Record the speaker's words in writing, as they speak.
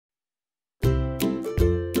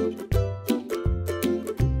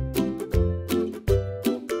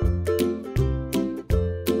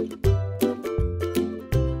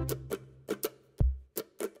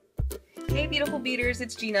Beaders,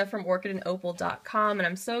 it's Gina from orchidandopal.com, and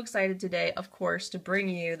I'm so excited today, of course, to bring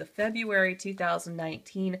you the February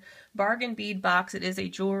 2019 bargain bead box. It is a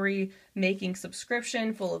jewelry making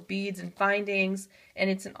subscription full of beads and findings, and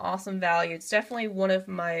it's an awesome value. It's definitely one of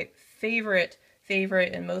my favorite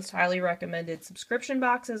and most highly recommended subscription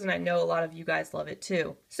boxes, and I know a lot of you guys love it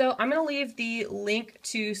too. So I'm going to leave the link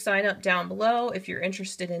to sign up down below if you're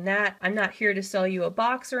interested in that. I'm not here to sell you a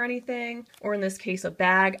box or anything, or in this case a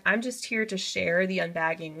bag. I'm just here to share the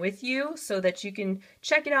unbagging with you so that you can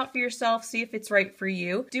check it out for yourself, see if it's right for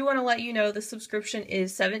you. Do want to let you know the subscription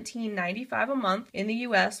is $17.95 a month in the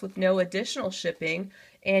US with no additional shipping.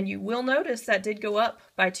 And you will notice that did go up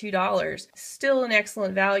by $2. Still an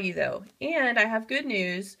excellent value though. And I have good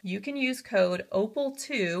news. You can use code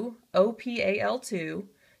OPAL2, OPAL2,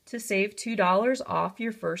 to save $2 off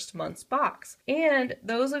your first month's box. And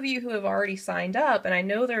those of you who have already signed up, and I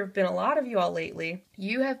know there have been a lot of you all lately,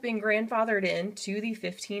 you have been grandfathered in to the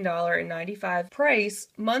 $15.95 price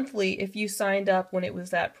monthly if you signed up when it was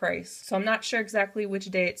that price. So I'm not sure exactly which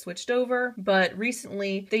day it switched over, but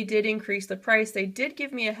recently they did increase the price. They did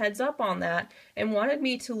give me a heads up on that and wanted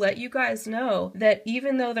me to let you guys know that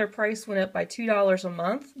even though their price went up by $2 a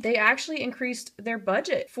month, they actually increased their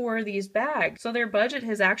budget for these bags. So their budget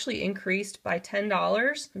has actually increased by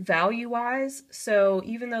 $10 value-wise. So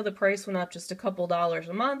even though the price went up just a couple dollars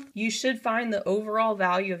a month, you should find the overall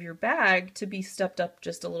value of your bag to be stepped up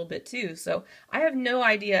just a little bit too. So I have no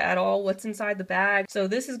idea at all what's inside the bag. So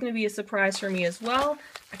this is going to be a surprise for me as well.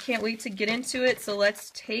 I can't wait to get into it. So let's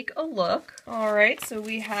take a look. All right, so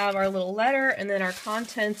we have our little letter and then our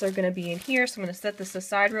contents are going to be in here. So I'm going to set this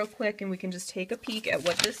aside real quick and we can just take a peek at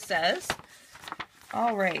what this says.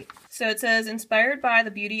 All right, so it says, inspired by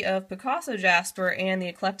the beauty of Picasso jasper and the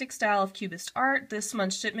eclectic style of Cubist art, this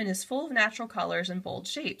month's shipment is full of natural colors and bold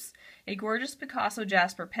shapes. A gorgeous Picasso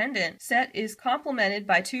jasper pendant set is complemented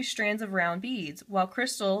by 2 strands of round beads, while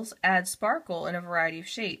crystals add sparkle in a variety of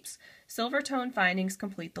shapes. Silver tone findings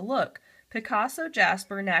complete the look. Picasso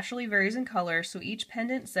jasper naturally varies in color, so each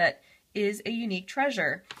pendant set is a unique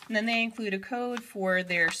treasure. And then they include a code for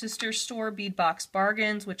their sister store, Beadbox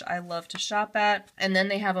Bargains, which I love to shop at. And then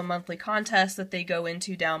they have a monthly contest that they go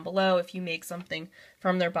into down below if you make something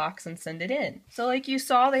from their box and send it in. So like you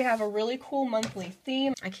saw, they have a really cool monthly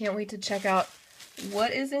theme. I can't wait to check out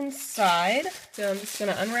what is inside. So I'm just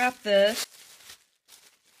going to unwrap this.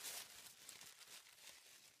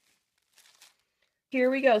 Here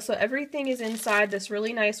we go. So everything is inside this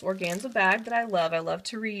really nice organza bag that I love. I love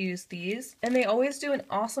to reuse these. And they always do an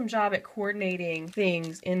awesome job at coordinating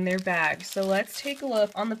things in their bag. So let's take a look.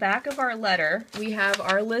 On the back of our letter, we have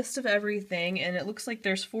our list of everything, and it looks like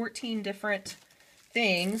there's 14 different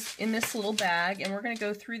things in this little bag, and we're going to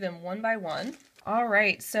go through them one by one. All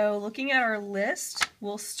right, so looking at our list,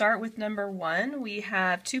 we'll start with number 1. We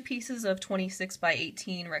have 2 pieces of 26 by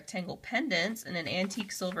 18 rectangle pendants in an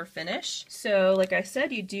antique silver finish. So like I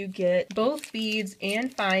said, you do get both beads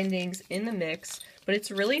and findings in the mix, but it's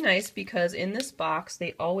really nice because in this box,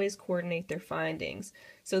 they always coordinate their findings.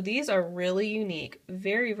 So these are really unique,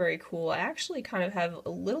 very, very cool. I actually kind of have a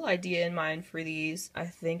little idea in mind for these, I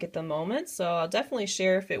think, at the moment, so I'll definitely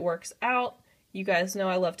share if it works out. You guys know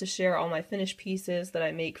I love to share all my finished pieces that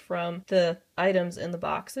I make from the items in the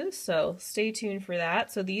boxes, so stay tuned for that.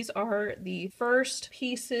 So these are the first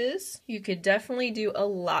pieces. You could definitely do a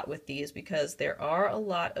lot with these because there are a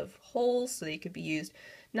lot of holes, so they could be used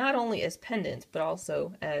not only as pendants, but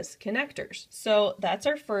also as connectors. So that's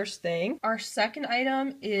our first thing. Our second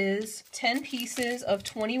item is 10 pieces of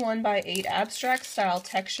 21 by 8 abstract style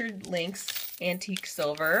textured links antique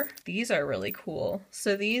silver. These are really cool.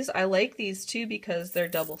 So these, I like these too because they're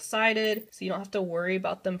double-sided, so you don't have to worry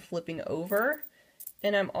about them flipping over.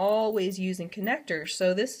 And I'm always using connectors,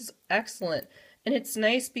 so this is excellent. And it's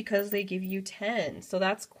nice because they give you 10, so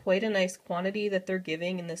that's quite a nice quantity that they're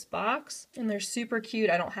giving in this box. And they're super cute.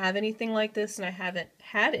 I don't have anything like this, and I haven't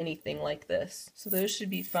had anything like this, so those should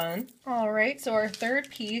be fun. Alright, so our third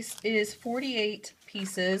piece is 48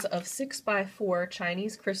 pieces of 6x4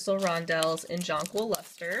 Chinese crystal rondelles in jonquil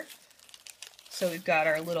luster. So we've got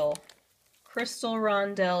our little crystal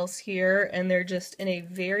rondelles here, and they're just in a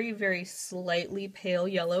very, very slightly pale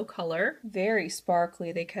yellow color. Very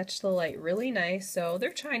sparkly. They catch the light really nice. So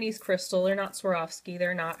they're Chinese crystal. They're not Swarovski.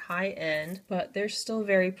 They're not high end, but they're still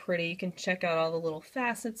very pretty. You can check out all the little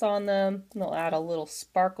facets on them. And they'll add a little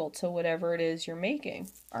sparkle to whatever it is you're making.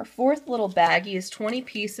 Our fourth little baggie is 20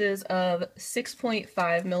 pieces of 6.5mm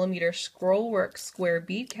scrollwork square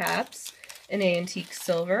bead caps in antique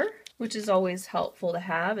silver, which is always helpful to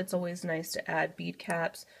have. It's always nice to add bead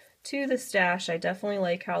caps to the stash. I definitely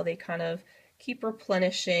like how they kind of keep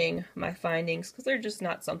replenishing my findings because they're just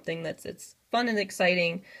not something it's fun and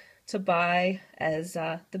exciting to buy as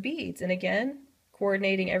the beads. And again,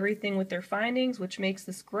 coordinating everything with their findings, which makes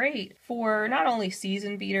this great for not only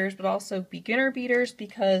seasoned beaders but also beginner beaders,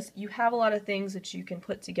 because you have a lot of things that you can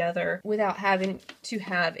put together without having to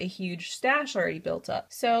have a huge stash already built up.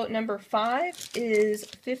 So number 5 is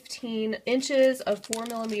 15 inches of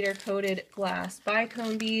 4mm coated glass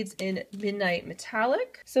bicone beads in midnight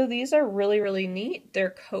metallic. So these are really neat.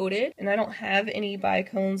 They're coated, and I don't have any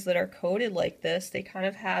bicones that are coated like this. They kind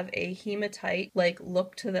of have a hematite like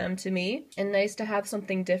look to them to me, and nice to have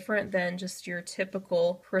something different than just your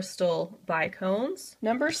typical crystal bicones.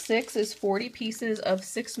 Number 6 is 40 pieces of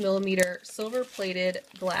 6mm silver plated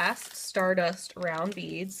glass stardust round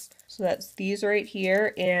beads. So that's these right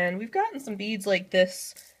here, and we've gotten some beads like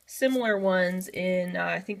this, similar ones in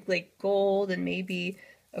I think like gold and maybe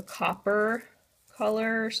a copper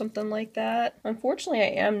color or something like that. Unfortunately,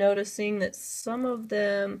 I am noticing that some of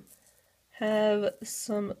them have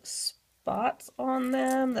some spots on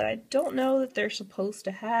them that I don't know that they're supposed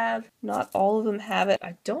to have. Not all of them have it.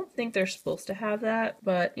 I don't think they're supposed to have that,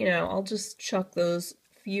 but you know, I'll just chuck those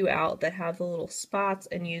few out that have the little spots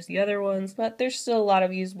and use the other ones, but there's still a lot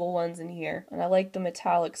of usable ones in here, and I like the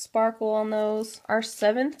metallic sparkle on those. Our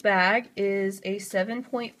 7th bag is a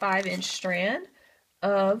 7.5 inch strand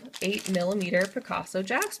of 8mm Picasso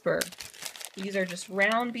Jasper. These are just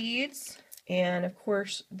round beads, and of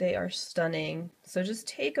course they are stunning. So just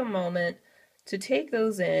take a moment to take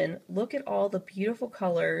those in. Look at all the beautiful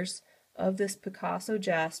colors of this Picasso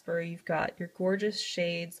Jasper. You've got your gorgeous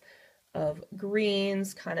shades of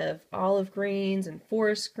greens, kind of olive greens and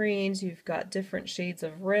forest greens. You've got different shades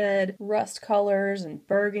of red, rust colors, and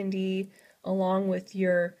burgundy, along with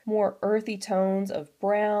your more earthy tones of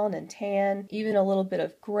brown and tan, even a little bit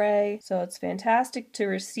of gray. So it's fantastic to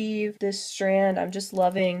receive this strand. I'm just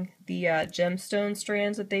loving the gemstone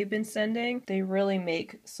strands that they've been sending. They really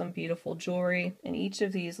make some beautiful jewelry, and each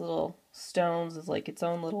of these little stones is like its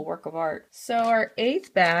own little work of art. So our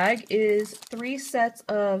 8th bag is 3 sets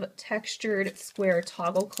of textured square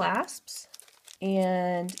toggle clasps,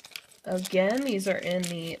 and again, these are in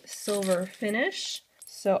the silver finish.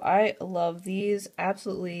 So I love these,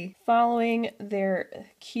 absolutely following their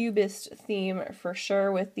cubist theme for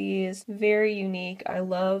sure with these. Very unique. I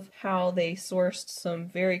love how they sourced some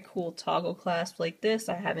very cool toggle clasps like this.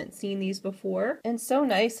 I haven't seen these before. And so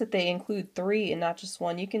nice that they include 3 and not just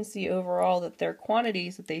 1. You can see overall that their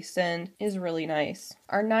quantities that they send is really nice.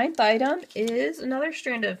 Our 9th item is another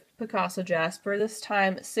strand of Picasso Jasper, this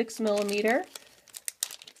time 6mm.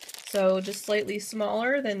 So just slightly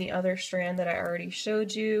smaller than the other strand that I already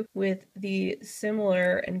showed you, with the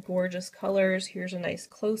similar and gorgeous colors. Here's a nice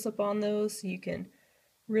close-up on those so you can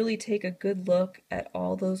really take a good look at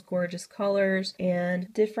all those gorgeous colors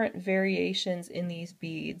and different variations in these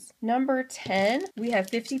beads. Number 10, we have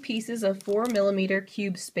 50 pieces of 4mm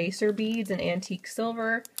cube spacer beads in antique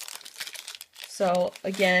silver. So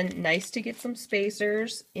again, nice to get some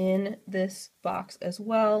spacers in this box as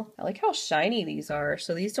well. I like how shiny these are.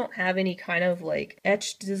 So these don't have any kind of like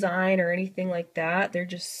etched design or anything like that. They're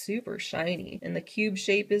just super shiny. And the cube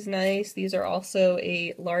shape is nice. These are also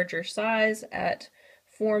a larger size at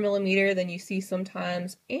 4mm than you see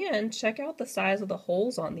sometimes. And check out the size of the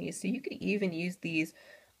holes on these. So you could even use these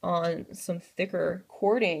on some thicker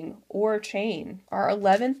cording or chain. Our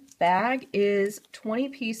 11th bag is 20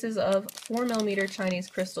 pieces of 4mm Chinese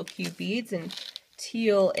crystal cube beads in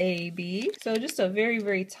teal AB. So just a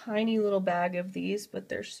very tiny little bag of these, but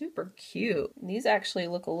they're super cute. These actually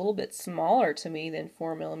look a little bit smaller to me than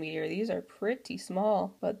 4mm. These are pretty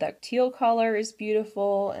small, but that teal color is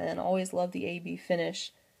beautiful, and always love the AB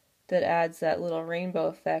finish that adds that little rainbow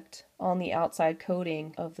effect on the outside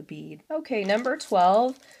coating of the bead. Okay, number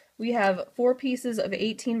 12, we have 4 pieces of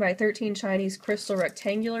 18 by 13 Chinese crystal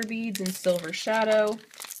rectangular beads in silver shadow.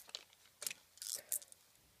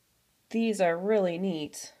 These are really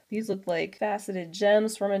neat. These look like faceted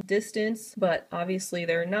gems from a distance, but obviously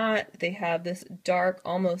they're not. They have this dark,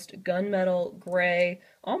 almost gunmetal gray,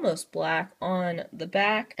 almost black on the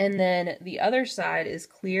back, and then the other side is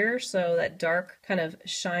clear, so that dark kind of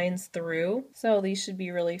shines through. So these should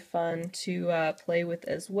be really fun to play with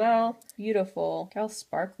as well. Beautiful. Look how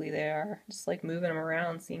sparkly they are. Just like moving them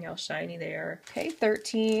around, seeing how shiny they are. Okay,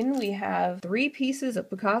 13, we have 3 pieces of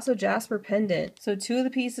Picasso Jasper pendant. So 2 of the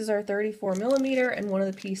pieces are 34mm and 1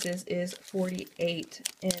 of the pieces is 48,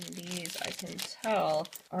 and these I can tell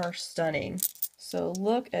are stunning. So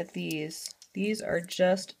look at these. These are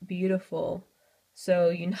just beautiful. So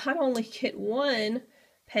you not only get 1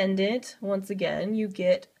 pendant, once again, you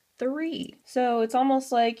get 3. So it's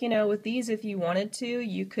almost like, you know, with these, if you wanted to,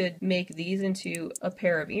 you could make these into a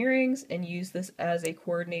pair of earrings and use this as a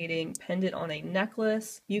coordinating pendant on a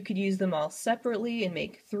necklace. You could use them all separately and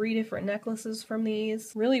make 3 different necklaces from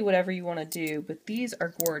these. Really whatever you want to do, but these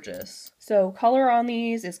are gorgeous. So color on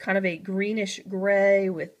these is kind of a greenish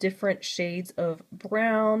gray with different shades of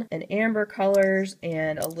brown and amber colors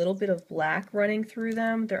and a little bit of black running through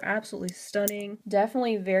them. They're absolutely stunning.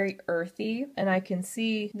 Definitely very earthy, and I can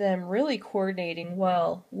see them really coordinating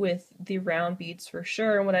well with the round beads for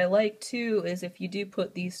sure. And what I like too is if you do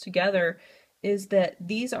put these together, is that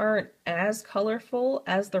these aren't as colorful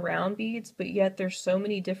as the round beads, but yet there's so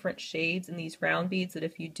many different shades in these round beads that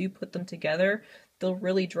if you do put them together, they'll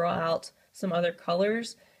really draw out some other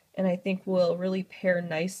colors, and I think will really pair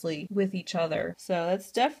nicely with each other. So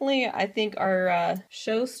that's definitely, I think, our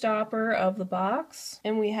showstopper of the box.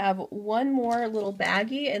 And we have one more little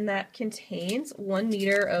baggie, and that contains 1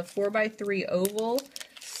 meter of 4x3 oval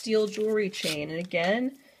steel jewelry chain. And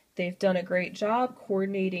again, they've done a great job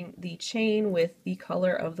coordinating the chain with the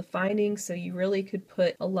color of the findings, so you really could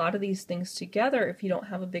put a lot of these things together if you don't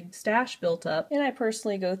have a big stash built up. And I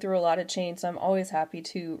personally go through a lot of chains, so I'm always happy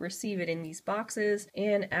to receive it in these boxes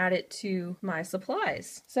and add it to my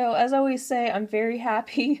supplies. So as I always say, I'm very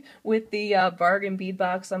happy with the bargain bead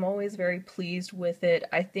box. I'm always very pleased with it.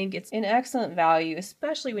 I think it's an excellent value,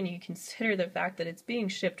 especially when you consider the fact that it's being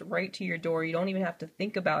shipped right to your door. You don't even have to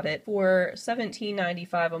think about it. For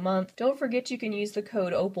 $17.95 a month. Don't forget you can use the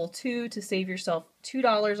code OPAL2 to save yourself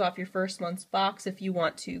 $2 off your first month's box if you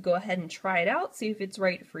want to go ahead and try it out, see if it's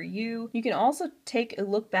right for you. You can also take a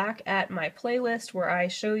look back at my playlist where I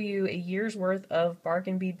show you a year's worth of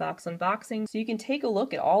bargain bead box unboxing, so you can take a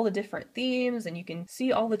look at all the different themes and you can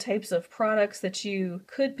see all the types of products that you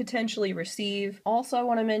could potentially receive. Also, I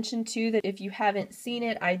want to mention too that if you haven't seen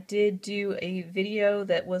it, I did do a video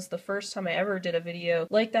that was the first time I ever did a video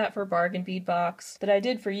like that for bargain bead box that I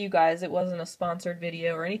did for you guys. It wasn't a sponsored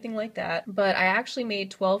video or anything like that, but I actually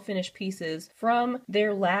made 12 finished pieces from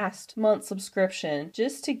their last month subscription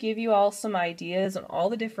just to give you all some ideas on all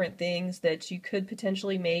the different things that you could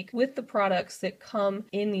potentially make with the products that come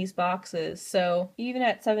in these boxes. So even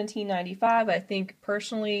at $17.95, I think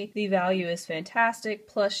personally the value is fantastic,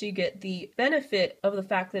 plus you get the benefit of the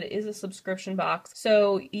fact that it is a subscription box,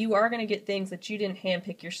 so you are going to get things that you didn't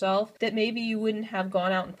handpick yourself, that maybe you wouldn't have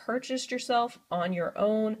gone out and purchased yourself on your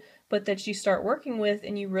own, but that you start working with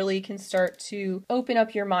and you really can start to open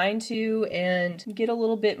up your mind to and get a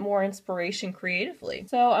little bit more inspiration creatively.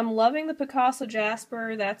 So I'm loving the Picasso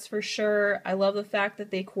Jasper, that's for sure. I love the fact that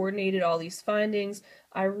they coordinated all these findings.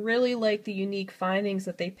 I really like the unique findings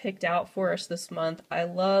that they picked out for us this month. I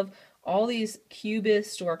love all these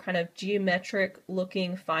cubist or kind of geometric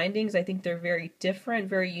looking findings. I think they're very different,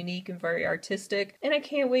 very unique, and very artistic. And I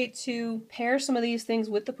can't wait to pair some of these things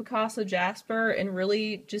with the Picasso Jasper and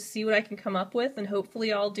really just see what I can come up with. And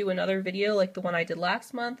hopefully I'll do another video like the one I did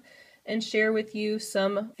last month and share with you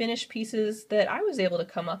some finished pieces that I was able to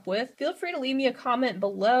come up with. Feel free to leave me a comment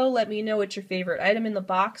below. Let me know what your favorite item in the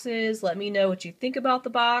box is. Let me know what you think about the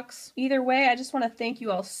box. Either way, I just want to thank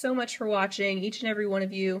you all so much for watching, each and every one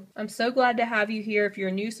of you. I'm so glad to have you here. If you're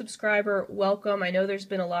a new subscriber, welcome. I know there's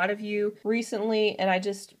been a lot of you recently, and I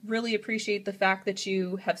just really appreciate the fact that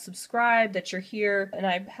you have subscribed, that you're here, and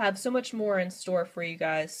I have so much more in store for you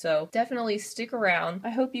guys, so definitely stick around. I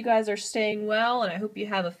hope you guys are staying well, and I hope you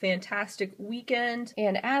have a fantastic weekend,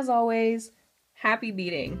 and as always, happy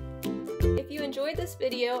beading. If you enjoyed this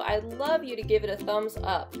video, I'd love you to give it a thumbs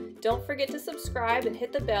up. Don't forget to subscribe and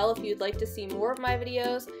hit the bell if you'd like to see more of my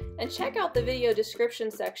videos, and check out the video description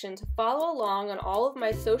section to follow along on all of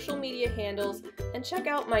my social media handles, and check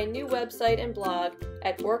out my new website and blog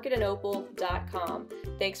at orchidandopal.com.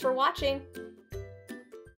 Thanks for watching!